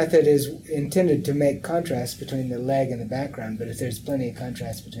your method is intended to make contrast between the leg and the background, but if there's plenty of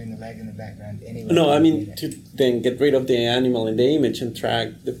contrast between the leg and the background anyway. No, I you mean need it. to then get rid of the animal in the image and track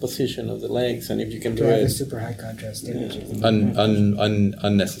the position of the legs, and if you can do to have a it. super high contrast image.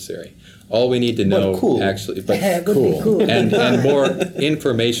 Unnecessary. All we need to know, But cool. actually, but Yeah, it would be cool. and more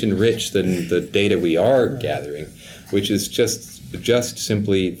information rich than the data we are gathering, which is just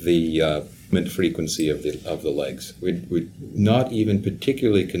simply the movement frequency of the legs. We're not even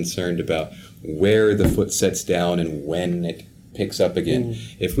particularly concerned about where the foot sets down and when it picks up again.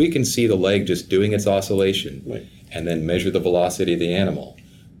 If we can see the leg just doing its oscillation, Right. and then measure the velocity of the animal,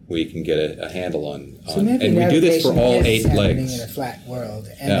 we can get a handle on. So maybe And we do this for navigation all is 8 happening legs. in a flat world,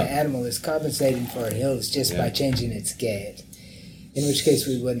 and Yeah. the animal is compensating for hills just by Yeah. changing its gait. In which case,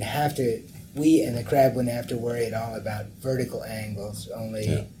 we and the crab wouldn't have to worry at all about vertical angles, only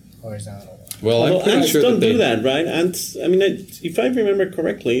Yeah. horizontal ones. Well, I'm Although pretty ants sure don't that they do that, right? Ants, I mean, if I remember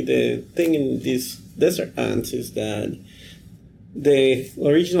correctly, the thing in these desert ants is that the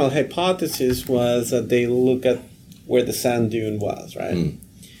original hypothesis was that they look at where the sand dune was, right?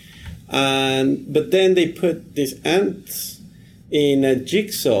 But then they put these ants in a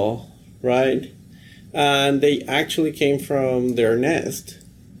jigsaw, right? And they actually came from their nest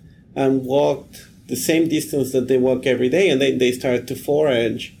and walked the same distance that they walk every day, and they started to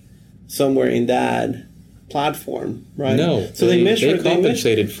forage somewhere in that platform, right? No, so they measured.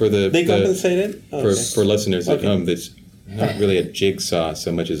 compensated for the. They compensated For listeners at Okay. home. That's not really a jigsaw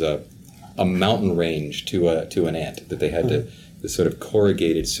so much as a mountain range to an ant that they had to, the sort of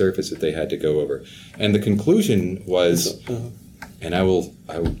corrugated surface that they had to go over, and the conclusion was And I will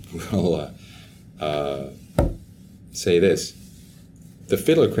say this: the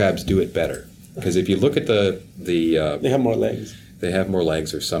fiddler crabs do it better, because if you look at they have more legs. they have more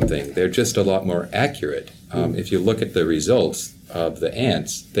legs or something. They're just a lot more accurate. If you look at the results of the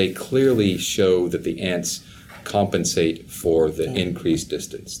ants, they clearly show that the ants compensate for the increased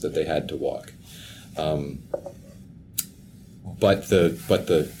distance that they had to walk. But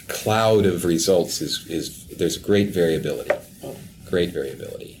the cloud of results is there's great variability.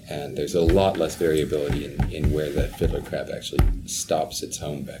 And there's a lot less variability in where the fiddler crab actually stops its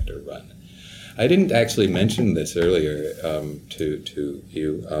home vector run. I didn't actually mention this earlier to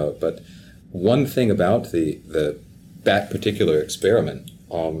you, but one thing about that particular experiment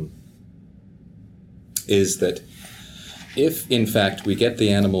is that if, in fact, we get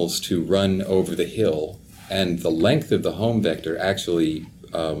the animals to run over the hill and the length of the home vector actually,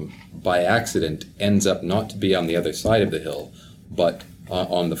 by accident, ends up not to be on the other side of the hill, but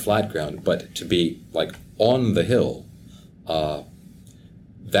on the flat ground, but to be like on the hill,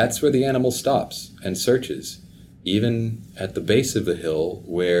 that's where the animal stops and searches, even at the base of the hill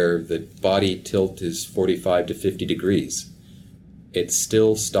where the body tilt is 45 to 50 degrees. It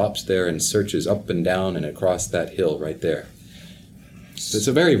still stops there and searches up and down and across that hill right there. So it's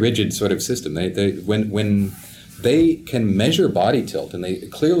a very rigid sort of system. When they can measure body tilt, and they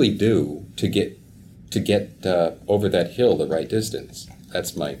clearly do to get over that hill the right distance.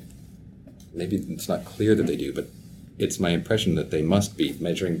 Maybe it's not clear that they do, but it's my impression that they must be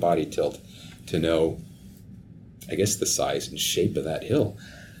measuring body tilt to know, I guess, the size and shape of that hill.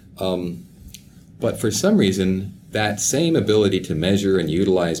 But for some reason, that same ability to measure and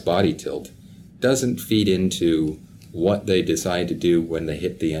utilize body tilt doesn't feed into what they decide to do when they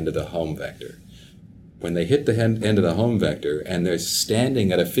hit the end of the home vector. When they hit the end of the home vector and they're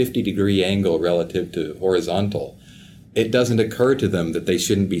standing at a 50-degree angle relative to horizontal, it doesn't occur to them that they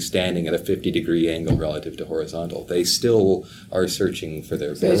shouldn't be standing at a 50-degree angle relative to horizontal. They still are searching for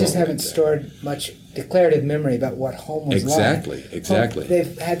their... So they just haven't stored much declarative memory about what home was like. Exactly.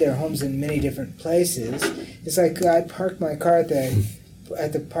 They've had their homes in many different places. It's like I parked my car at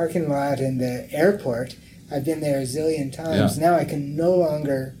the parking lot in the airport. I've been there a zillion times. Yeah. Now I can no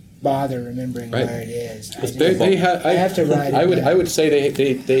longer bother remembering where it is. I have to ride. I would say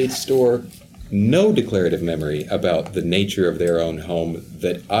they store no declarative memory about the nature of their own home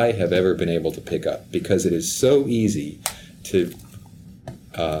that I have ever been able to pick up, because it is so easy to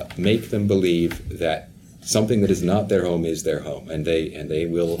make them believe that something that is not their home is their home, and they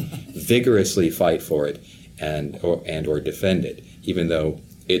will vigorously fight for it and or defend it, even though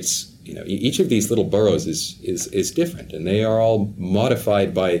it's, each of these little burrows is different, and they are all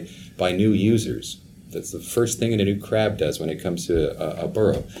modified by new users. That's the first thing a new crab does when it comes to a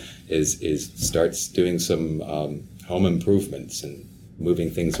burrow, is starts doing some home improvements and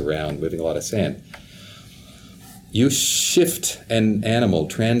moving things around, moving a lot of sand. You shift an animal,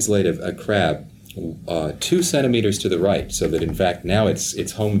 translate a crab 2 centimeters to the right, so that in fact now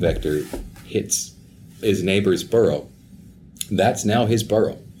its home vector hits his neighbor's burrow. That's now his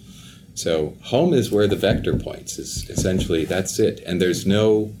burrow. So home is where the vector points. Is essentially, that's it, and there's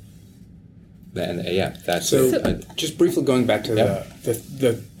no. That's it. Just briefly going back to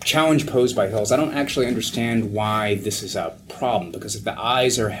the challenge posed by hills, I don't actually understand why this is a problem, because if the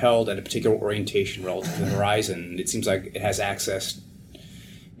eyes are held at a particular orientation relative to the horizon, it seems like it has access,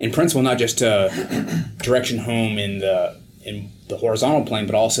 in principle, not just to direction home in the horizontal plane,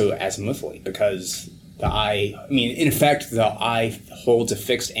 but also azimuthally, because the eye, in effect, the eye holds a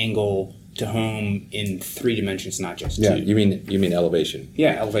fixed angle to home in 3 dimensions, not just 2. Yeah, you mean elevation.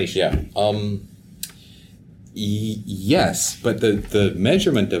 Yeah, elevation. Yeah. Yes, but the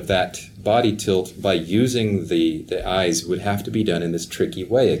measurement of that body tilt by using the eyes would have to be done in this tricky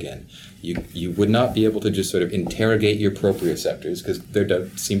way again. You would not be able to just sort of interrogate your proprioceptors, because there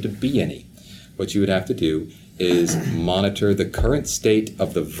don't seem to be any. What you would have to do is monitor the current state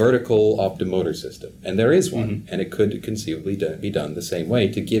of the vertical optomotor system. And there is one, and it could conceivably be done the same way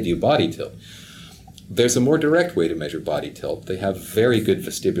to give you body tilt. There's a more direct way to measure body tilt. They have very good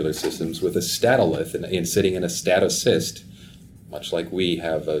vestibular systems with a statolith and sitting in a statocyst, much like we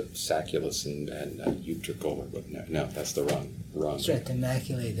have a sacculus and a utricle. No, that's the wrong. That's right, the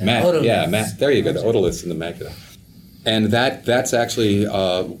maculae. Otoliths. There you go, the otoliths and the macula. And that's actually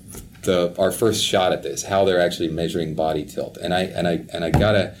our first shot at this, how they're actually measuring body tilt. And I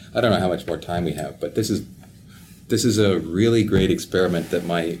don't know how much more time we have, but this is a really great experiment that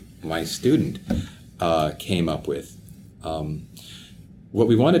my student came up with. What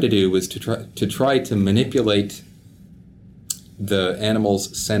we wanted to do was to try to manipulate the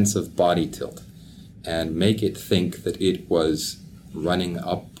animal's sense of body tilt and make it think that it was running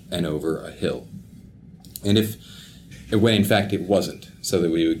up and over a hill. And when in fact it wasn't, so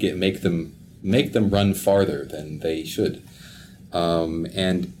that we would make them run farther than they should.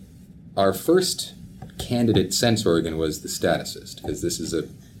 And our first candidate sense organ was the staticist, because this is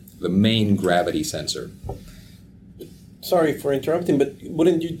the main gravity sensor. Sorry for interrupting, but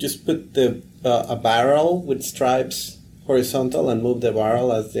wouldn't you just put a barrel with stripes horizontal and move the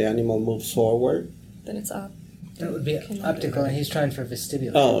barrel as the animal moves forward? Then it's up. That would be optical, and he's trying for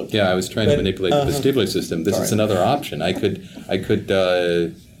vestibular. Oh, okay. Yeah, I was trying to manipulate the vestibular system. This is another option. I could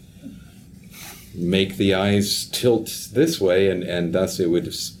make the eyes tilt this way, and thus it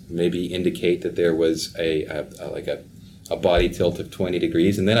would maybe indicate that there was a body tilt of 20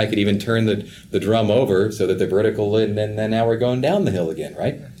 degrees, and then I could even turn the drum over so that the vertical, and then now we're going down the hill again,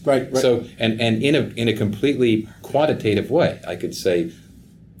 right? Right. So, and in a completely quantitative way, I could say,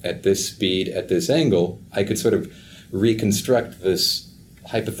 at this speed, at this angle, I could sort of reconstruct this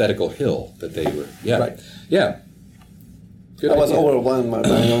hypothetical hill that they were. Yeah. Right. Yeah. Good I was idea. overwhelmed by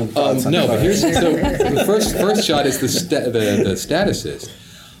my own thoughts. No, but here's so the first shot is the staticist,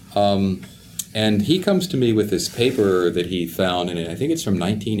 and he comes to me with this paper that he found, and I think it's from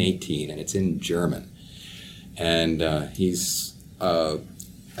 1918, and it's in German, and I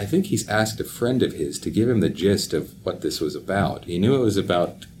think he's asked a friend of his to give him the gist of what this was about. He knew it was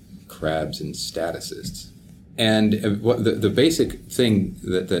about crabs and staticists, and what the basic thing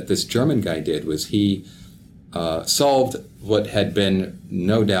that this German guy did was he solved what had been,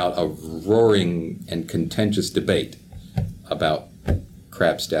 no doubt, a roaring and contentious debate about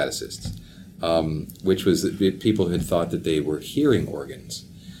crab staticists, which was that people had thought that they were hearing organs,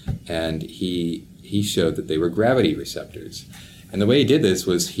 and he showed that they were gravity receptors. And the way he did this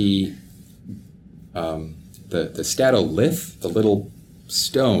was the statolith, the little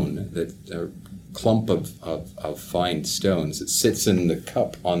stone, a clump of fine stones that sits in the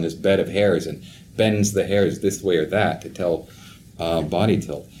cup on this bed of hairs and bends the hairs this way or that to tell body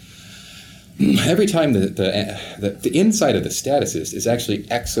tilt. Every time the inside of the staticist is actually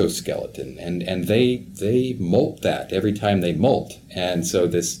exoskeleton, and they molt that every time they molt, and so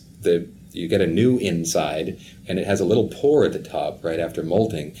you get a new inside, and it has a little pore at the top right after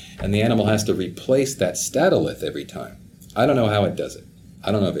molting, and the animal has to replace that statolith every time. I don't know how it does it.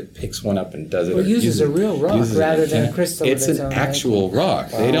 I don't know if it picks one up and does it. Or uses a real rock rather than a crystal. It's an actual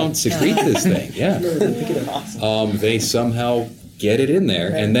rock. Wow. They don't secrete this thing. Yeah. They somehow get it in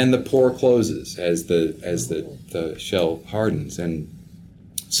there, and then the pore closes as the shell hardens. And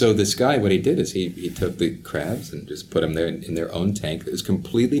so this guy, what he did is he took the crabs and just put them there in their own tank that was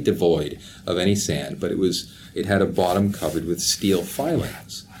completely devoid of any sand, but it had a bottom covered with steel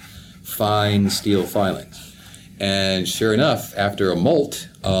filings, fine steel filings. And sure enough, after a molt,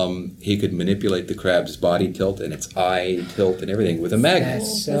 he could manipulate the crab's body tilt and its eye tilt and everything with a magnet.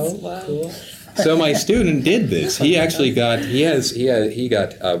 That's so cool. So my student did this. He actually got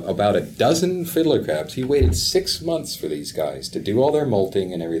about a dozen fiddler crabs. He waited 6 months for these guys to do all their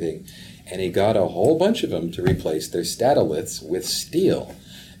molting and everything, and he got a whole bunch of them to replace their statoliths with steel.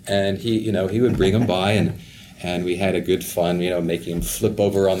 And he would bring them by, and we had a good fun, making them flip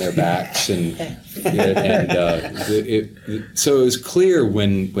over on their backs, so it was clear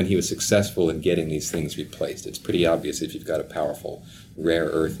when he was successful in getting these things replaced. It's pretty obvious if you've got a powerful rare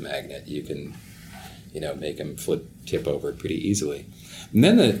earth magnet, you can, make them tip over pretty easily. And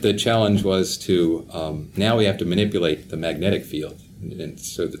then the challenge was to now we have to manipulate the magnetic field, and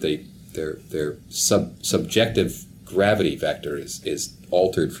so that their subjective gravity vector is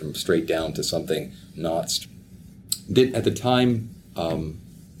altered from straight down to something not straight. At the time,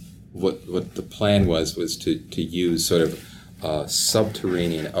 what the plan was to use sort of a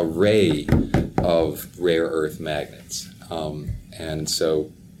subterranean array of rare earth magnets, and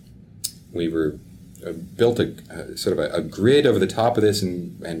so we built a sort of a grid over the top of this,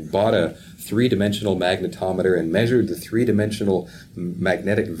 and bought a 3-dimensional magnetometer and measured the 3-dimensional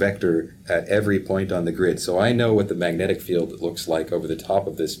magnetic vector at every point on the grid. So I know what the magnetic field looks like over the top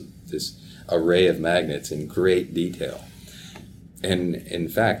of this array of magnets in great detail. And in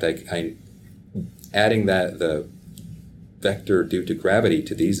fact, I adding the vector due to gravity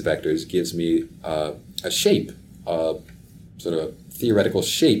to these vectors gives me a shape, sort of a theoretical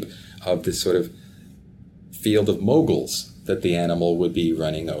shape of this sort of field of moguls that the animal would be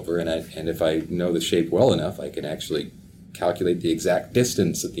running over. And if I know the shape well enough, I can actually calculate the exact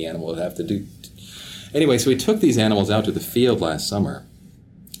distance that the animal would have to do. Anyway, so we took these animals out to the field last summer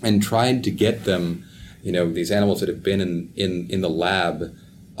and tried to get them, these animals that have been in the lab,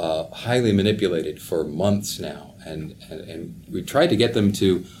 highly manipulated for months now, and we tried to get them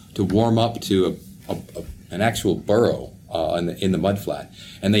to warm up to an actual burrow in the mudflat.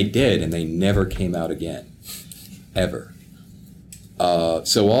 And they did, and they never came out again, ever.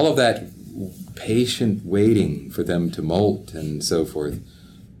 So all of that patient waiting for them to molt and so forth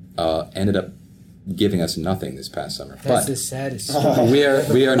ended up giving us nothing this past summer. That's but the saddest story.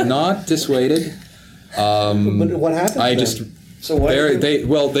 we are not dissuaded. But what happened? I then? just So what?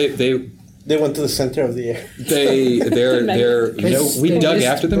 They went to the center of the air. we dug missed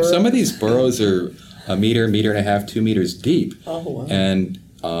after them. burrows. Some of these burrows are a meter and a half, 2 meters deep. Oh, wow. And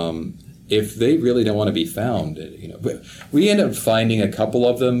if they really don't want to be found, we end up finding a couple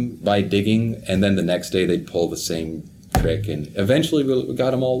of them by digging, and then the next day they'd pull the same trick, and eventually we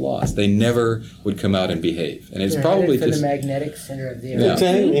got them all lost. They never would come out and behave, and it's They're probably headed for just the magnetic center of the Yeah. earth.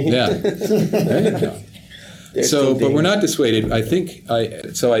 yeah. There you go. They're So, still but we're digging. not dissuaded. I think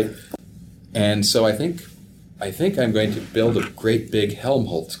I'm going to build a great big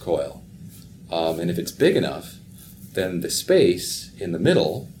Helmholtz coil, and if it's big enough, then the space in the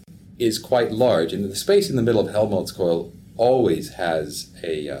middle is quite large, and the space in the middle of Helmholtz coil always has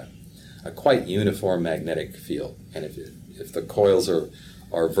a quite uniform magnetic field. And if the coils are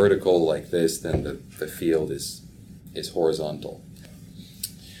vertical like this, then the field is horizontal.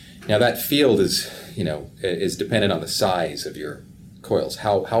 Now that field is dependent on the size of your coils.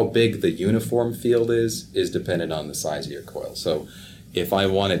 How big the uniform field is dependent on the size of your coil. So if I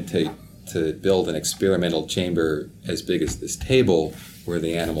wanted to build an experimental chamber as big as this table, where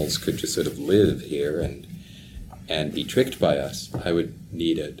the animals could just sort of live here and be tricked by us, I would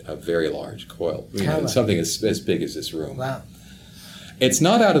need a very large coil. How large? Something as big as this room. Wow. It's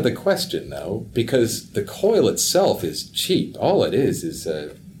not out of the question, though, because the coil itself is cheap. All it is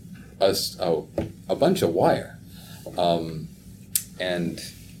a bunch of wire, and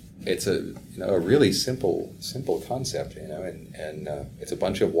it's a really simple concept, and it's a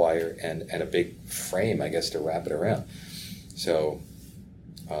bunch of wire and a big frame, I guess, to wrap it around. So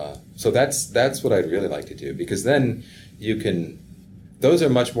that's what I'd really like to do, because then those are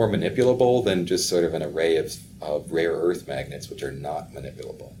much more manipulable than just sort of an array of rare earth magnets, which are not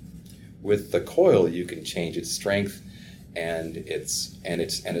manipulable. With the coil, you can change its strength and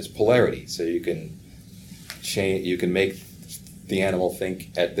its polarity. So you can make the animal think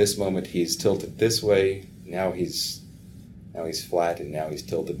at this moment he's tilted this way, now he's flat, and now he's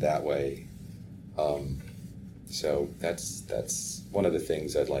tilted that way. So that's one of the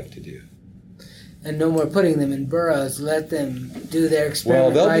things I'd like to do. And no more putting them in burrows. Let them do their Well,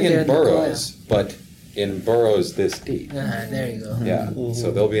 experiment they'll right be there in in burrows, but in burrows this deep. There you go. Yeah,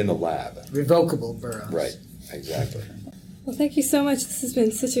 so they'll be in the lab. Revocable burrows. Right, exactly. Well, thank you so much. This has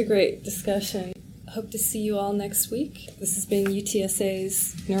been such a great discussion. Hope to see you all next week. This has been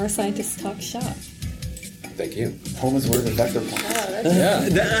UTSA's Neuroscientists Talk Shop. Thank you. Home is where the vector points. Yeah.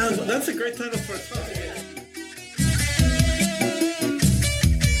 That's a great title for a talk.